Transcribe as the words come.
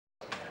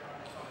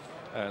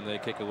And they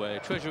kick away.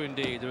 Treasure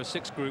indeed. There are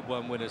 6 Group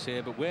 1 winners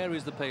here, but where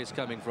is the pace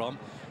coming from?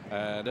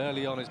 And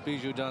early on it's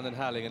Bijou Dunn and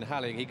Halling. And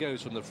Halling, he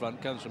goes from the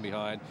front, comes from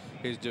behind.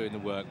 He's doing the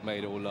work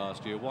made all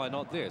last year. Why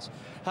not this?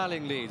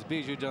 Halling leads,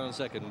 Bijou Dunn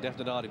second,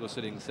 Definite Article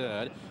sitting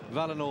third.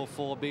 Valinor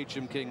 4,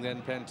 Beecham King,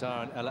 then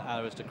Pentar, and Ella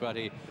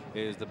Aristocrati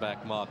is the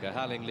back marker.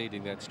 Halling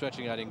leading then,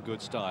 stretching out in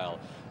good style.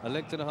 A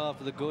length and a half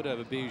for the good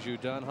over Bijou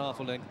Dunn,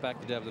 half a length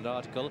back to Definite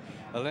Article,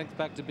 a length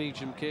back to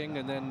Beecham King,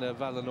 and then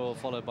Valinor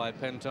followed by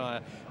Pentar,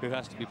 who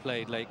has to be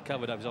played late,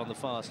 covered up, is on the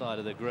far side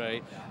of the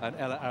grey, and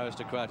Ella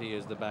Aristocrati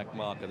is the back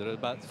marker. There are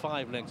about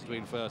 5 lengths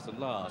between first and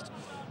last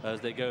as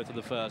they go through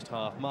the first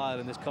half mile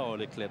in this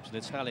Coral-Eclipse, and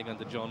it's Halling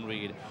under John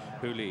Reid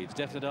who leads.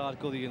 Definite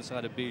Article the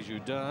inside of Bijou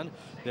Dunn,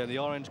 then the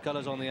orange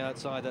colours on the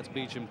outside, that's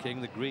Beecham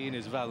King, the green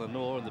is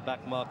Valinor, and the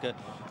back marker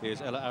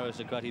is Ella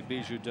Aristocrati.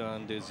 Bijou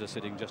Dunn is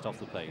sitting just off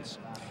the pace.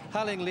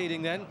 Halling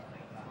leading then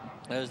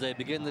as they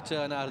begin the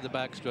turn out of the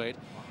back straight.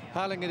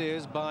 Halling it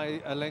is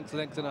by a length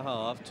and a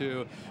half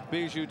to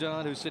Bijou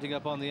Dunn, who's sitting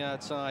up on the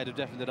outside of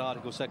Definite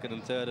Article second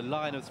and third. A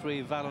line of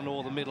 3,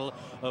 Valinor the middle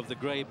of the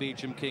grey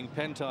Beecham King.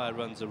 Pentar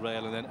runs the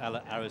rail, and then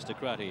Ella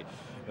Aristocrati.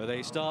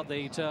 They start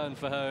the turn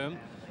for home,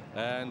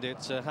 and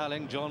it's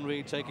Halling, John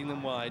Reid taking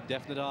them wide.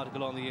 Definite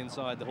Article on the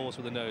inside, the horse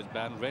with the nose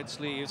band. Red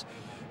sleeves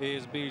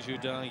is Bijou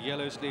Dunn,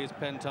 yellow sleeves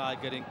Pentar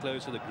getting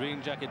closer, the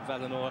green jacket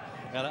Valinor.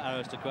 Ella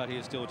Aristocrati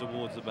is still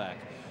towards the back.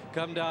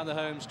 Come down the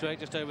home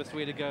straight, just over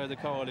 3 to go, the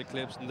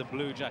Coral-Eclipse, and the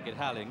blue jacket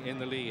Halling in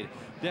the lead.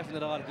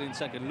 Definite Article in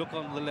second. Look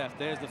on the left,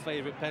 there's the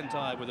favourite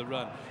Pentar with a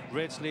run.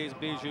 Red sleeves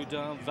Bijou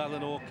Dunn,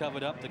 Valinor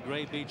covered up, the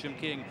grey Beecham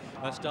King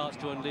starts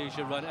to unleash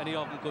a run. Any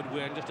of them could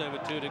win, just over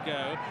 2 to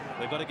go.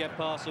 They've got to get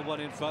past the one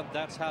in front,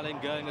 that's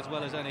Halling going as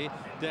well as any.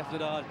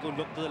 Definite Article,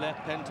 look to the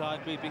left, Pentar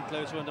creeping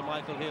closer under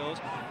Michael Hills.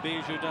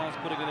 Bijou Dunn's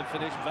putting it in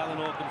finish,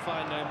 Valinor can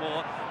find no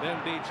more.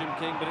 Then Beecham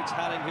King, but it's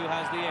Halling who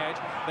has the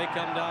edge. They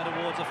come down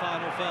towards the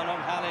final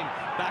furlong. Halling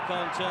back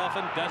on turf,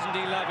 and doesn't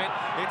he love it?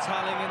 It's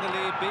Halling in the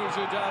lead.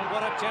 Bijou Dunn,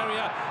 what a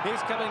terrier.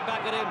 He's coming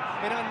back at him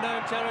in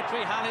unknown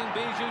territory. Halling,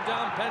 Bijou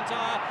Dunn,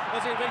 Pentar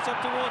as he races up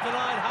towards the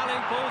line.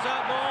 Halling pulls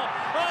out more.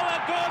 Oh, a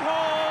good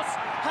horse!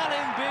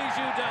 Halling,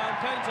 Bijou Dunn,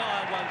 Pentar,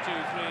 1, 2,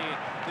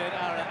 3. Then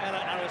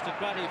Ella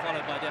Aristocrati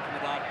followed by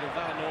Definite Article.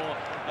 Valinor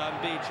and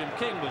Beecham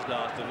King was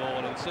last of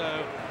all, and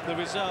so the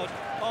result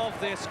of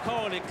this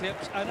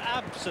Coral-Eclipse, an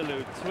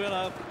absolute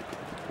thriller,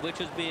 which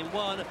has been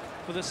won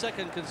for the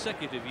 2nd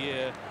consecutive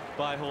year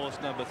by horse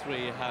number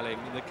 3,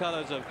 Halling, in the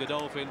colours of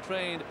Godolphin,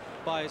 trained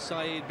by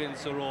Saeed bin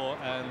Saror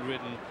and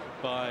ridden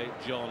by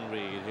John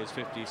Reid, his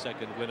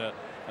 52nd winner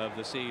of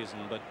the season.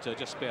 But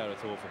just spare a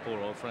thought for poor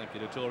old Frankie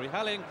Dettori.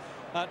 Halling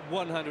at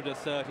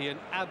 130, an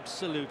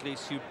absolutely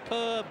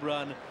superb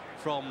run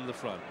from the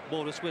front.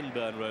 Border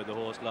Swinburne rode the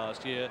horse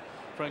last year.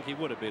 Frankie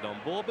would have been on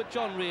board, but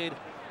John Reid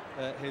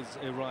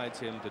rides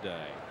him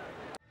today.